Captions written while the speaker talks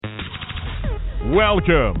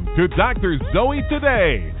Welcome to Dr. Zoe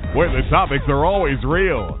Today, where the topics are always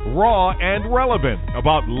real, raw, and relevant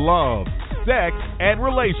about love, sex, and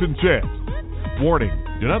relationships. Warning,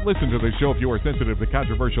 do not listen to this show if you are sensitive to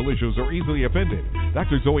controversial issues or easily offended.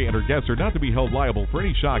 Dr. Zoe and her guests are not to be held liable for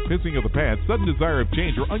any shock, pissing of the pants, sudden desire of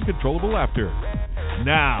change, or uncontrollable laughter.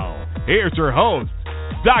 Now, here's your host,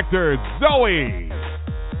 Dr. Zoe.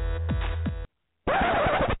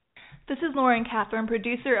 This is Lauren Catherine,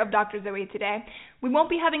 producer of Dr. Zoe Today. We won't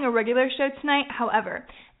be having a regular show tonight, however,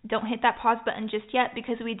 don't hit that pause button just yet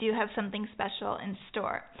because we do have something special in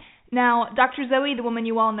store. Now, Dr. Zoe, the woman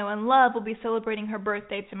you all know and love, will be celebrating her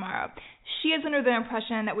birthday tomorrow. She is under the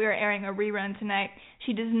impression that we are airing a rerun tonight.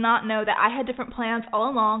 She does not know that I had different plans all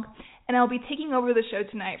along, and I'll be taking over the show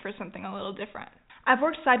tonight for something a little different. I've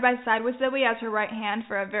worked side by side with Zoe as her right hand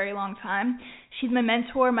for a very long time. She's my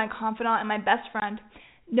mentor, my confidant, and my best friend.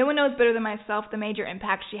 No one knows better than myself the major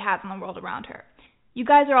impact she has on the world around her. You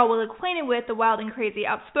guys are all well acquainted with the wild and crazy,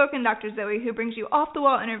 outspoken Dr. Zoe who brings you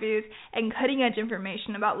off-the-wall interviews and cutting-edge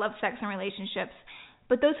information about love, sex, and relationships.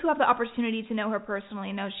 But those who have the opportunity to know her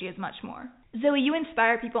personally know she is much more. Zoe, you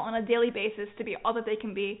inspire people on a daily basis to be all that they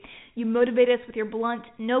can be. You motivate us with your blunt,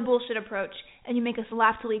 no-bullshit approach, and you make us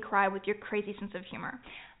laugh till we cry with your crazy sense of humor.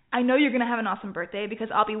 I know you're going to have an awesome birthday because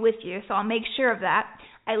I'll be with you, so I'll make sure of that.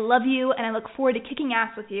 I love you, and I look forward to kicking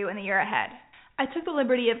ass with you in the year ahead. I took the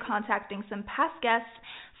liberty of contacting some past guests,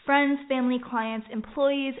 friends, family, clients,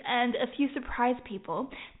 employees, and a few surprise people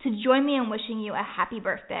to join me in wishing you a happy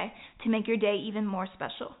birthday to make your day even more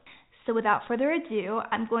special. So without further ado,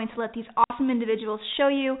 I'm going to let these awesome individuals show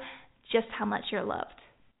you just how much you're loved.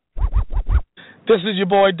 This is your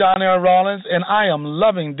boy Donnell Rollins, and I am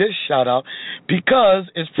loving this shout-out because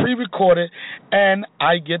it's pre-recorded and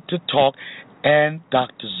I get to talk, and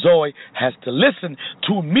Dr. Zoe has to listen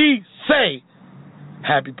to me say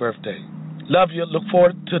happy birthday. Love you. Look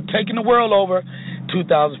forward to taking the world over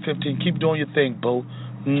 2015. Keep doing your thing, boo.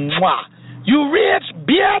 Mwah. You rich,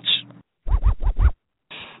 bitch.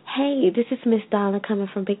 Hey, this is Miss Donna coming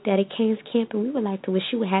from Big Daddy Kane's camp, and we would like to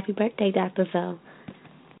wish you a happy birthday, Dr. Zoe.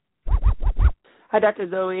 Hi, Dr.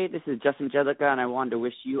 Zoe. This is Justin Jellica, and I wanted to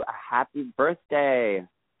wish you a happy birthday.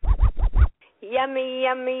 Yummy,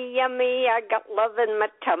 yummy, yummy. I got love in my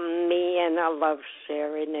tummy, and I love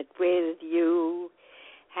sharing it with you.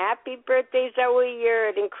 Happy birthday, Zoe. You're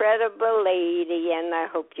an incredible lady, and I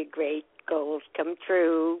hope your great goals come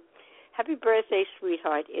true. Happy birthday,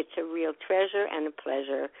 sweetheart. It's a real treasure and a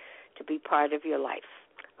pleasure to be part of your life.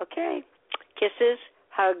 Okay? Kisses,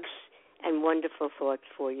 hugs, and wonderful thoughts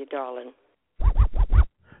for you, darling.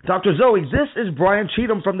 Dr. Zoe, this is Brian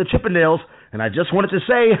Cheatham from the Chippendales, and I just wanted to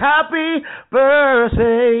say happy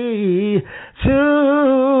birthday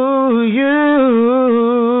to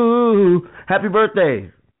you. Happy birthday.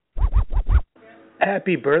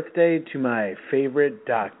 Happy birthday to my favorite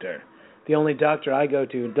doctor. The only doctor I go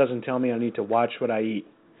to doesn't tell me I need to watch what I eat.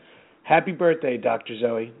 Happy birthday, Dr.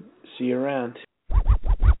 Zoe. See you around.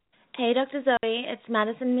 Hey, Dr. Zoe, it's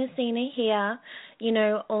Madison Messina here. You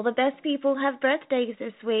know, all the best people have birthdays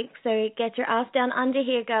this week, so get your ass down under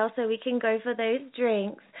here, girl, so we can go for those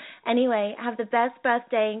drinks. Anyway, have the best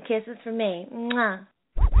birthday and kisses from me. Mwah.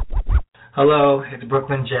 Hello, it's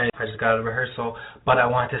Brooklyn J. I just got out of rehearsal, but I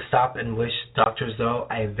wanted to stop and wish Dr. Zoe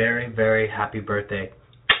a very, very happy birthday.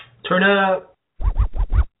 Turn up!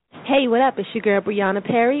 Hey, what up? It's your girl, Brianna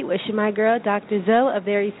Perry, wishing my girl, Dr. Zoe, a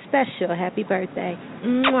very special happy birthday.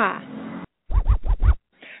 Mwah.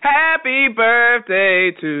 Happy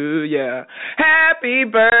birthday to ya. Happy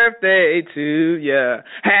birthday to ya.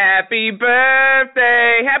 Happy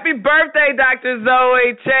birthday. Happy birthday, Dr.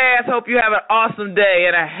 Zoe Chaz. Hope you have an awesome day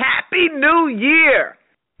and a happy new year.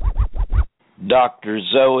 Dr.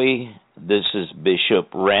 Zoe, this is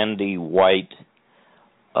Bishop Randy White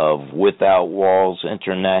of Without Walls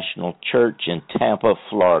International Church in Tampa,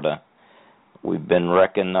 Florida. We've been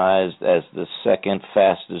recognized as the second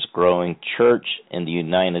fastest growing church in the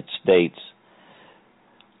United States.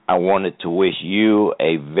 I wanted to wish you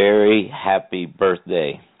a very happy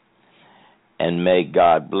birthday, and may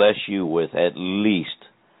God bless you with at least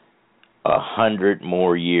 100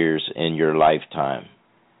 more years in your lifetime.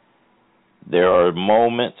 There are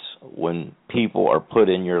moments when people are put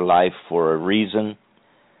in your life for a reason,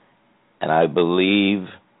 and I believe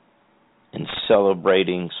in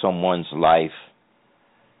celebrating someone's life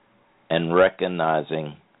and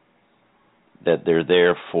recognizing that they're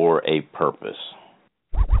there for a purpose.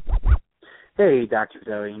 Hey, Dr.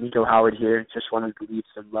 Zoe. Nico Howard here. Just wanted to leave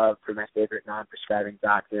some love for my favorite non-prescribing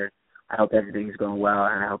doctor. I hope everything's going well,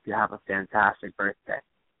 and I hope you have a fantastic birthday.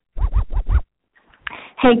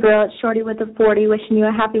 Hey girl, it's Shorty with the 40 wishing you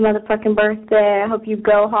a happy motherfucking birthday. I hope you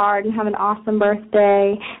go hard and have an awesome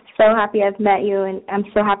birthday. So happy I've met you, and I'm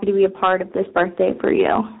so happy to be a part of this birthday for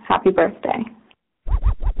you. Happy birthday.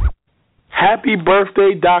 Happy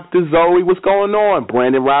birthday, Dr. Zoe. What's going on?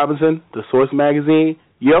 Brandon Robinson, The Source Magazine,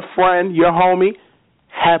 your friend, your homie.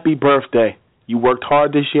 Happy birthday. You worked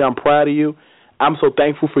hard this year. I'm proud of you. I'm so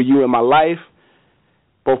thankful for you in my life,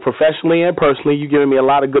 both professionally and personally. You've given me a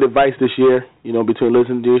lot of good advice this year, between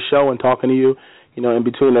listening to your show and talking to you, in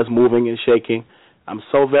between us moving and shaking. I'm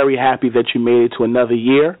so very happy that you made it to another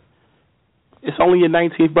year. It's only your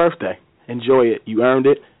 19th birthday. Enjoy it. You earned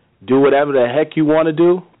it. Do whatever the heck you want to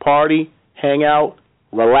do. Party, hang out,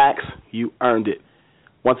 relax. You earned it.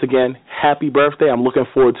 Once again, happy birthday. I'm looking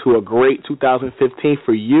forward to a great 2015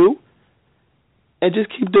 for you. And just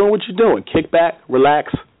keep doing what you're doing. Kick back,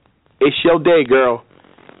 relax. It's your day, girl.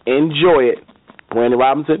 Enjoy it. Brandon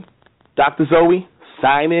Robinson, Dr. Zoe,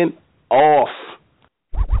 signing off.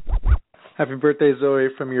 Happy birthday, Zoe,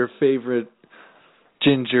 from your favorite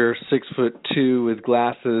ginger, 6'2" with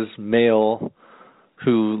glasses, male,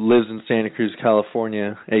 who lives in Santa Cruz,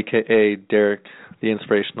 California, a.k.a. Derek, the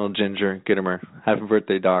inspirational ginger Gittimer. Happy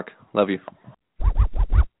birthday, Doc. Love you.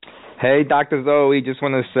 Hey, Dr. Zoe, just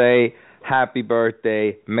want to say happy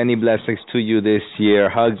birthday. Many blessings to you this year.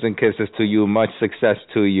 Hugs and kisses to you. Much success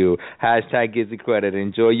to you. Hashtag gives you credit.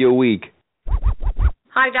 Enjoy your week.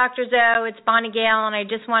 Hi, Dr. Zoe. It's Bonnie Gale, and I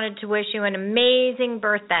just wanted to wish you an amazing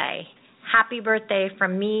birthday. Happy birthday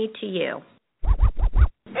from me to you.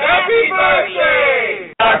 Happy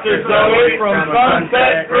birthday, Dr. Zoe from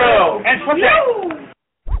Sunset Grill. And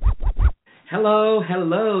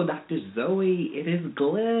Hello, Dr. Zoe. It is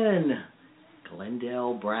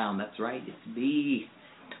Glendale Brown. That's right, it's me.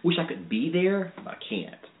 Wish I could be there, but I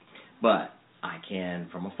can't. But I can,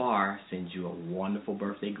 from afar, send you a wonderful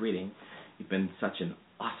birthday greeting. You've been such an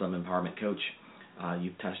awesome empowerment coach.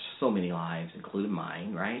 You've touched so many lives, including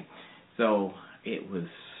mine, right? So it was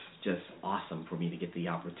just awesome for me to get the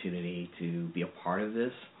opportunity to be a part of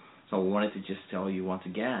this. So I wanted to just tell you once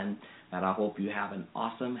again that I hope you have an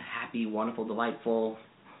awesome, happy, wonderful, delightful,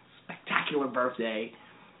 spectacular birthday.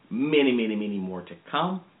 Many, many, many more to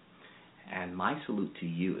come. And my salute to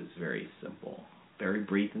you is very simple, very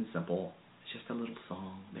brief and simple. It's just a little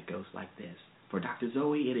song that goes like this. For Dr.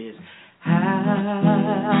 Zoe, it is Happy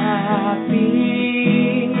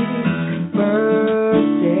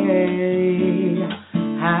Birthday,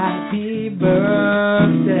 Happy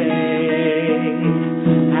Birthday,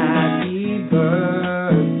 Happy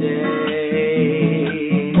Birthday,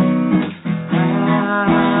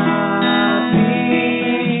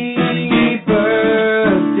 Happy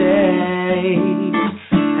Birthday,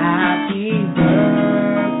 Happy Birthday,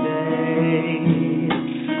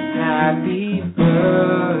 Happy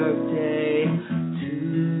Birthday to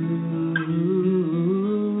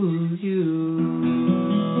you.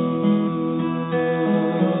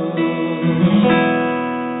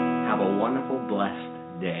 Have a wonderful,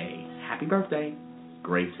 blessed day. Happy birthday.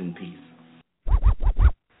 Grace and peace.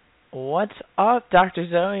 What's up, Dr.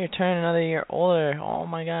 Zoe? You're turning another year older. Oh,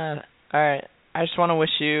 my God. All right. I just want to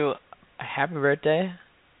wish you a happy birthday.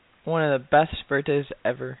 One of the best birthdays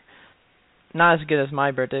ever. Not as good as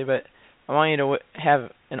my birthday, but I want you to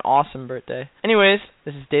have an awesome birthday. Anyways,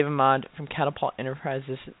 this is Dave Ahmad from Catapult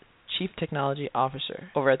Enterprises, Chief Technology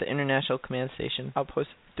Officer over at the International Command Station, Outpost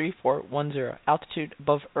 3410, altitude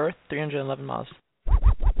above Earth, 311 miles.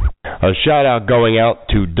 A shout out going out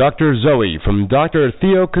to Dr. Zoe from Dr.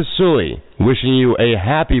 Theo Kasuli, wishing you a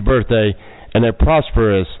happy birthday and a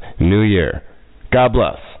prosperous new year. God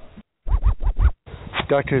bless.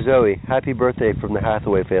 Dr. Zoe, happy birthday from the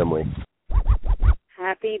Hathaway family.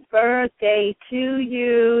 Happy birthday to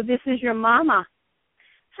you. This is your mama.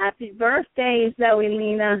 Happy birthday, Zoe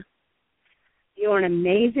Lena. You're an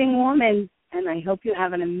amazing woman, and I hope you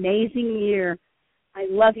have an amazing year. I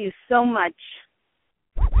love you so much.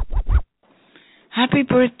 Happy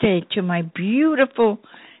birthday to my beautiful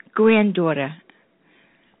granddaughter.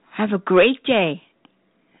 Have a great day.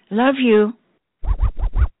 Love you.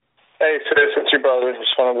 Hey, sis, it's your brother.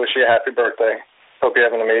 Just want to wish you a happy birthday. Hope you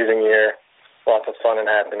have an amazing year. Lots of fun and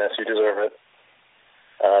happiness. You deserve it.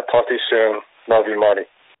 Talk to you soon. Love you, Marty.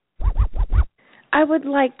 I would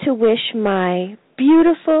like to wish my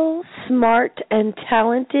beautiful, smart, and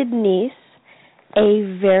talented niece a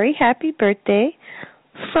very happy birthday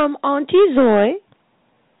from Auntie Zoe.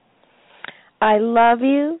 I love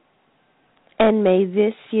you, and may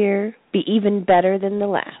this year be even better than the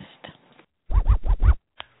last.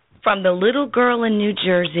 From the little girl in New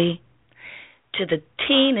Jersey to the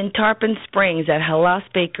teen in Tarpon Springs at Halas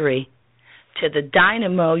Bakery to the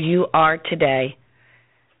dynamo you are today,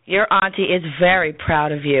 Your auntie is very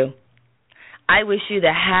proud of you. I wish you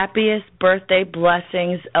the happiest birthday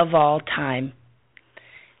blessings of all time.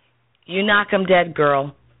 You knock 'em dead,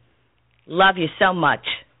 girl. Love you so much.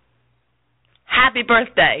 Happy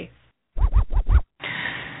birthday.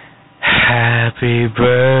 Happy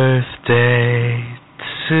birthday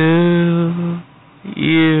to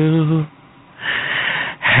you.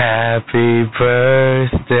 Happy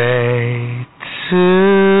birthday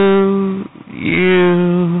to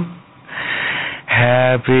you.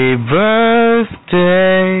 Happy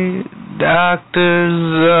birthday, Dr.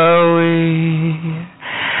 Zoe.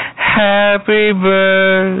 Happy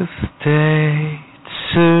birthday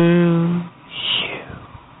to you.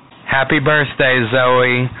 Happy birthday,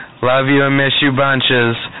 Zoe. Love you and miss you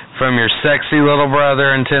bunches. From your sexy little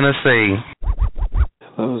brother in Tennessee.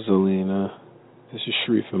 Hello, Zelina. This is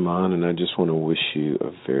Sharif Iman, and I just want to wish you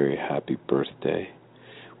a very happy birthday.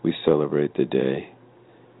 We celebrate the day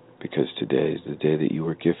because today is the day that you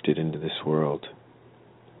were gifted into this world.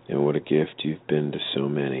 And what a gift you've been to so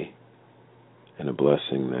many, and a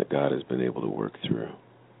blessing that God has been able to work through.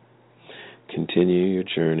 Continue your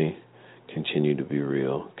journey. Continue to be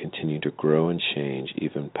real. Continue to grow and change,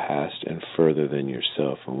 even past and further than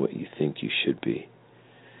yourself and what you think you should be.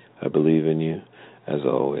 I believe in you, as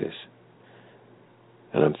always,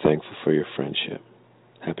 and I'm thankful for your friendship.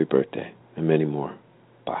 Happy birthday, and many more.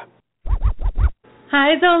 Bye.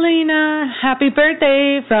 Hi, Zolina. Happy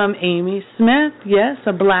birthday from Amy Smith. Yes,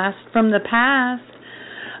 a blast from the past.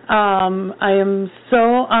 I am so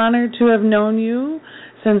honored to have known you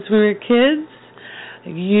since we were kids.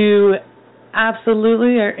 You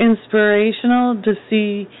absolutely are inspirational to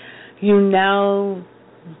see you now,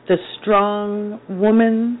 the strong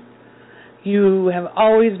woman. You have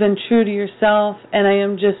always been true to yourself, and I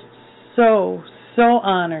am just so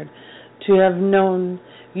honored to have known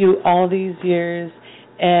you all these years,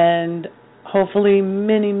 and hopefully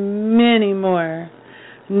many, many more.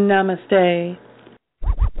 Namaste.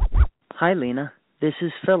 Hi, Lena. This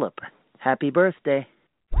is Philip. Happy birthday.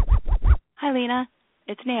 Hi, Lena.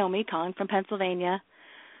 It's Naomi calling from Pennsylvania.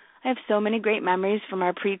 I have so many great memories from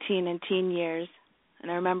our preteen and teen years,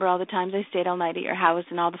 and I remember all the times I stayed all night at your house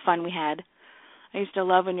and all the fun we had. I used to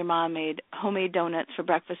love when your mom made homemade donuts for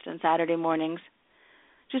breakfast on Saturday mornings.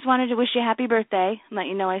 Just wanted to wish you a happy birthday and let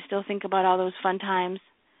you know I still think about all those fun times.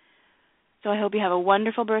 So I hope you have a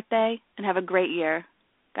wonderful birthday and have a great year.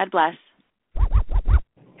 God bless.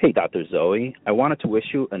 Hey, Dr. Zoe. I wanted to wish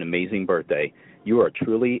you an amazing birthday. You are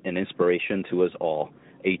truly an inspiration to us all.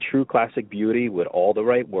 A true classic beauty with all the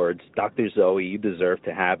right words. Dr. Zoe, you deserve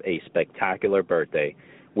to have a spectacular birthday.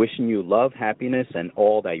 Wishing you love, happiness, and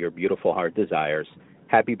all that your beautiful heart desires.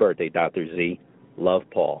 Happy birthday, Dr. Z. Love,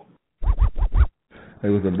 Paul. Hey,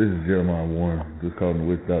 what's up? This is Jeremiah Warren. Just calling to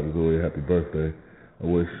wish Dr. Zoe a happy birthday. I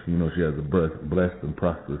wish, she has a blessed and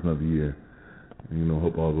prosperous another year. And,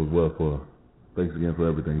 hope all goes well for her. Thanks again for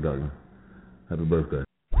everything, Doctor. Happy birthday.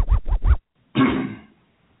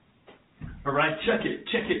 All right, check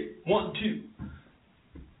it, 1, 2.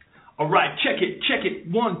 All right, check it,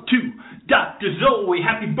 1, 2. Dr. Zoe,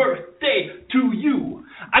 happy birthday to you.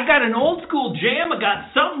 I got an old school jam, I got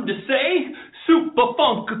something to say. Super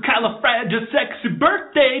funk, califragisexy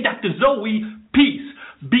birthday, Dr. Zoe, peace.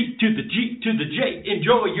 B to the G to the J,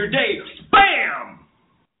 enjoy your day. Bam!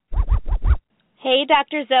 Hey,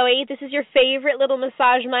 Dr. Zoe, this is your favorite little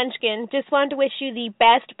massage munchkin. Just wanted to wish you the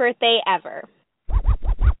best birthday ever.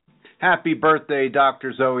 Happy birthday,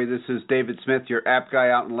 Dr. Zoe. This is David Smith, your app guy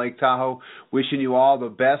out in Lake Tahoe, wishing you all the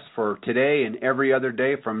best for today and every other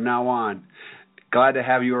day from now on. Glad to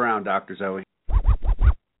have you around, Dr. Zoe.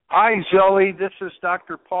 Hi, Zoe. This is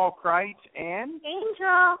Dr. Paul Kreitz and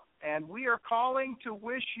Angel. And we are calling to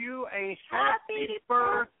wish you a happy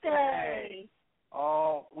birthday.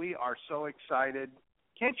 Oh, we are so excited.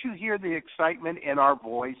 Can't you hear the excitement in our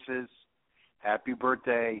voices? Happy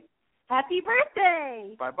birthday. Happy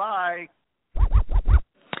birthday. Bye-bye.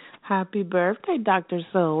 Happy birthday, Dr.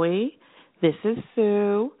 Zoe. This is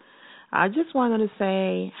Sue. I just wanted to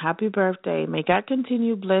say happy birthday. May God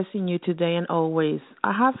continue blessing you today and always.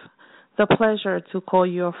 I have the pleasure to call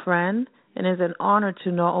you a friend, and it's an honor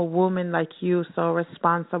to know a woman like you, so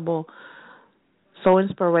responsible, so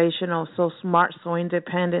inspirational, so smart, so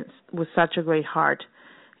independent, with such a great heart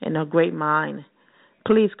and a great mind.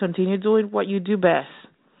 Please continue doing what you do best.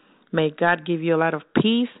 May God give you a lot of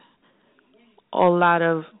peace, a lot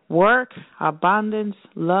of work, abundance,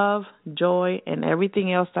 love, joy, and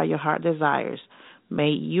everything else that your heart desires.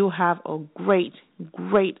 May you have a great,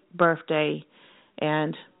 great birthday,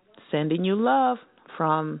 and sending you love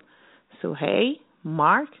from Suhey,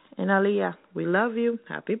 Mark, and Aliyah. We love you.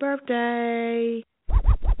 Happy birthday.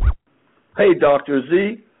 Hey, Dr.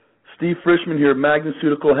 Z. Steve Frischman here,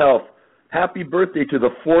 Magneceutical Health. Happy birthday to the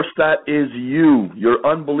force that is you. You're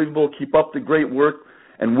unbelievable. Keep up the great work,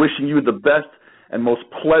 and wishing you the best and most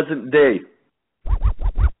pleasant day.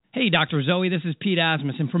 Hey, Dr. Zoe, this is Pete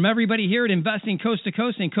Asmussen. From everybody here at Investing Coast to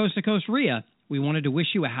Coast and Coast to Coast RIA, we wanted to wish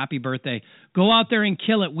you a happy birthday. Go out there and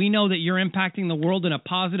kill it. We know that you're impacting the world in a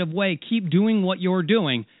positive way. Keep doing what you're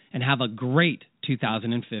doing, and have a great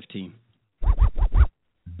 2015.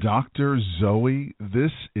 Dr. Zoe,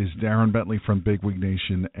 this is Darren Bentley from Big Wig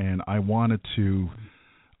Nation, and I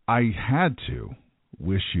had to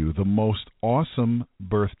wish you the most awesome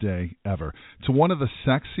birthday ever. To one of the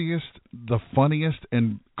sexiest, the funniest,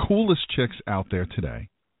 and coolest chicks out there today.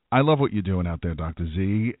 I love what you're doing out there, Dr.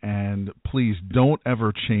 Z, and please don't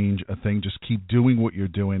ever change a thing. Just keep doing what you're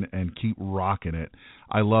doing and keep rocking it.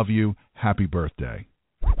 I love you. Happy birthday.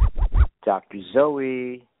 Dr.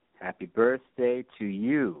 Zoe, happy birthday to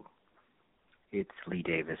you. It's Lee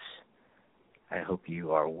Davis. I hope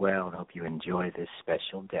you are well and hope you enjoy this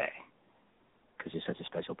special day because you're such a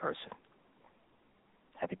special person.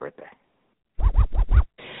 Happy birthday.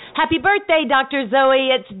 Happy birthday, Dr. Zoe.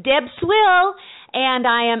 It's Deb Swill, and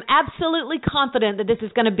I am absolutely confident that this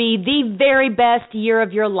is going to be the very best year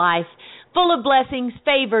of your life, full of blessings,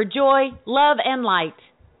 favor, joy, love, and light.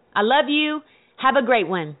 I love you. Have a great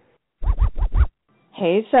one.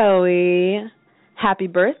 Hey, Zoe. Happy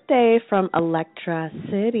birthday from Electra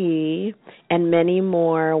City, and many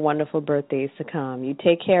more wonderful birthdays to come. You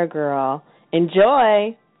take care, girl.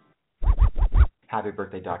 Enjoy. Happy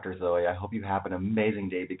birthday, Dr. Zoe. I hope you have an amazing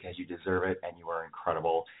day because you deserve it and you are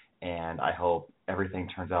incredible. And I hope everything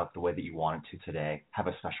turns out the way that you want it to today. Have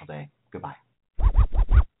a special day. Goodbye.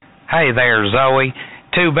 Hey there, Zoe.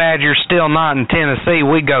 Too bad you're still not in Tennessee.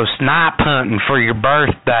 We go snipe hunting for your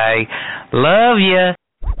birthday. Love ya.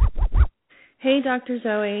 Hey, Dr.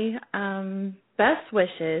 Zoe. Best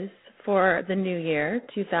wishes for the new year,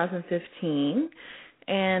 2015.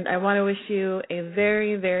 And I want to wish you a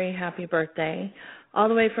very, very happy birthday. All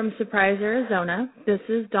the way from Surprise, Arizona. This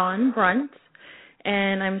is Dawn Brunt.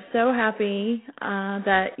 And I'm so happy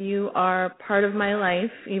that you are part of my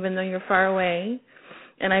life, even though you're far away.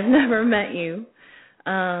 And I've never met you.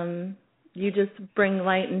 You just bring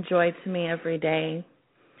light and joy to me every day.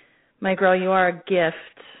 My girl, you are a gift.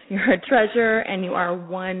 You're a treasure, and you are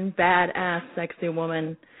one badass, sexy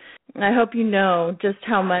woman. I hope you know just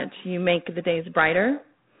how much you make the days brighter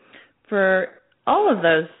for all of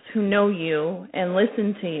those who know you and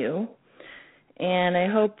listen to you. And I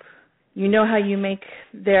hope you know how you make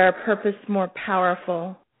their purpose more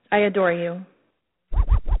powerful. I adore you.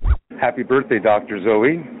 Happy birthday, Dr.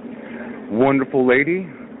 Zoe. Wonderful lady,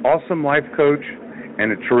 awesome life coach,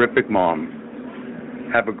 and a terrific mom.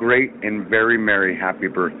 Have a great and very merry happy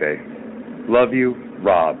birthday. Love you,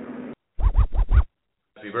 Rob.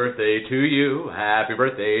 Happy birthday to you. Happy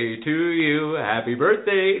birthday to you. Happy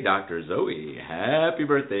birthday, Dr. Zoe. Happy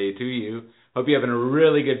birthday to you. Hope you're having a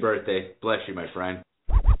really good birthday. Bless you, my friend.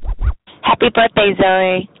 Happy birthday,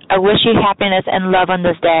 Zoe. I wish you happiness and love on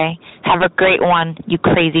this day. Have a great one, you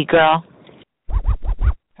crazy girl.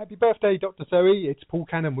 Happy birthday, Dr. Zoe. It's Paul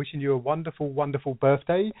Cannon wishing you a wonderful, wonderful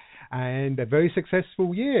birthday and a very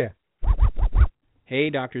successful year. Hey,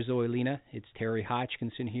 Dr. Zoe Lena. It's Terry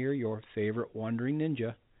Hodgkinson here, your favorite wandering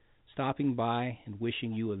ninja, stopping by and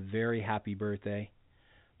wishing you a very happy birthday.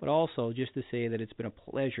 But also just to say that it's been a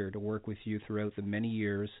pleasure to work with you throughout the many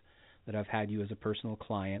years that I've had you as a personal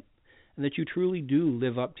client, and that you truly do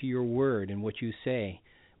live up to your word and what you say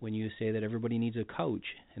when you say that everybody needs a coach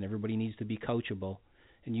and everybody needs to be coachable.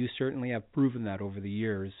 And you certainly have proven that over the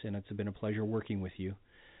years, and it's been a pleasure working with you.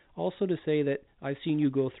 Also to say that I've seen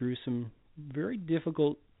you go through some very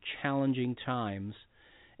difficult, challenging times,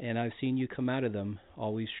 and I've seen you come out of them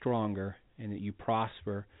always stronger, and that you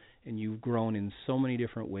prosper, and you've grown in so many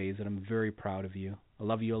different ways, and I'm very proud of you. I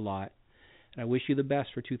love you a lot, and I wish you the best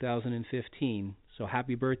for 2015. So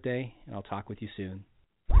happy birthday, and I'll talk with you soon.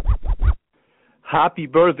 Happy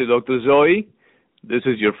birthday, Dr. Zoe. This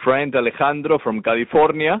is your friend Alejandro from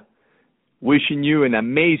California, wishing you an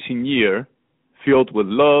amazing year filled with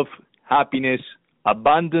love, happiness,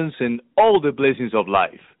 abundance, and all the blessings of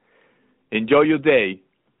life. Enjoy your day.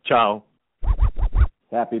 Ciao.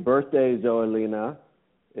 Happy birthday, Zoelina.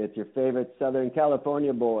 It's your favorite Southern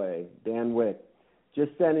California boy, Dan Wick.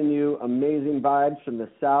 Just sending you amazing vibes from the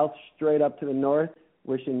south straight up to the north.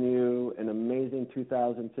 Wishing you an amazing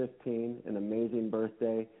 2015, an amazing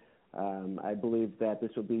birthday. I believe that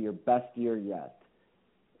this will be your best year yet.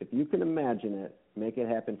 If you can imagine it, make it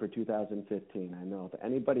happen for 2015. I know if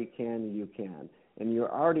anybody can, you can. And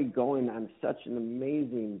you're already going on such an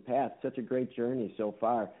amazing path, such a great journey so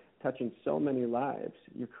far. touching so many lives.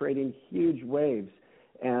 You're creating huge waves.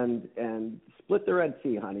 And split the Red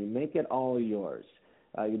Sea, honey. Make it all yours.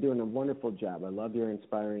 You're doing a wonderful job. I love your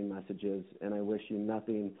inspiring messages, and I wish you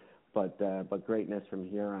nothing but greatness from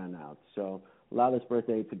here on out. So allow this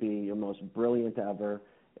birthday to be your most brilliant ever,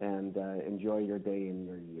 and enjoy your day and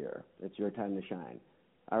your year. It's your time to shine.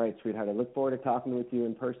 All right, sweetheart, I look forward to talking with you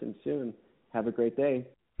in person soon. Have a great day.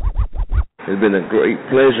 It's been a great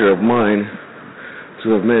pleasure of mine to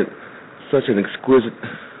have met such an exquisite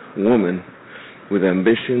woman with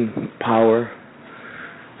ambition, power,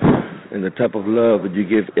 and the type of love that you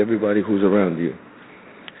give everybody who's around you.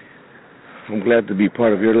 I'm glad to be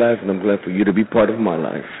part of your life, and I'm glad for you to be part of my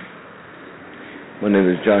life. My name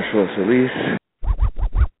is Joshua Solis.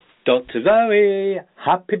 Dr. Zoe,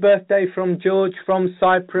 happy birthday from George from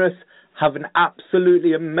Cyprus. Have an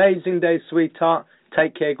absolutely amazing day, sweetheart.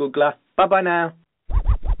 Take care, good luck. Bye-bye now.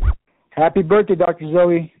 Happy birthday, Dr.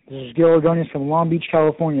 Zoe. This is Gil Ordonez from Long Beach,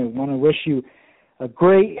 California. I want to wish you a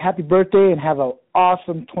great happy birthday and have an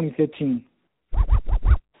awesome 2015.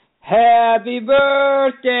 Happy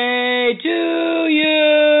birthday to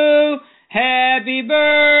you. Happy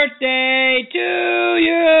birthday to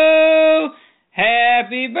you.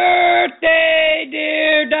 Happy birthday,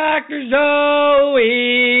 dear Dr.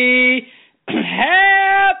 Zoe.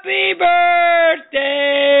 Happy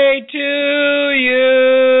birthday to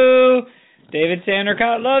you. David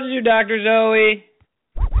Sandercott loves you, Dr. Zoe.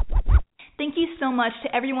 Thank you so much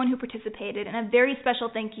to everyone who participated, and a very special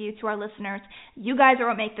thank you to our listeners. You guys are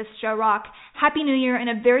what make this show rock. Happy New Year and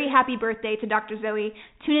a very happy birthday to Dr. Zoe.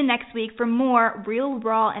 Tune in next week for more real,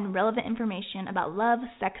 raw, and relevant information about love,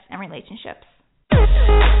 sex, and relationships.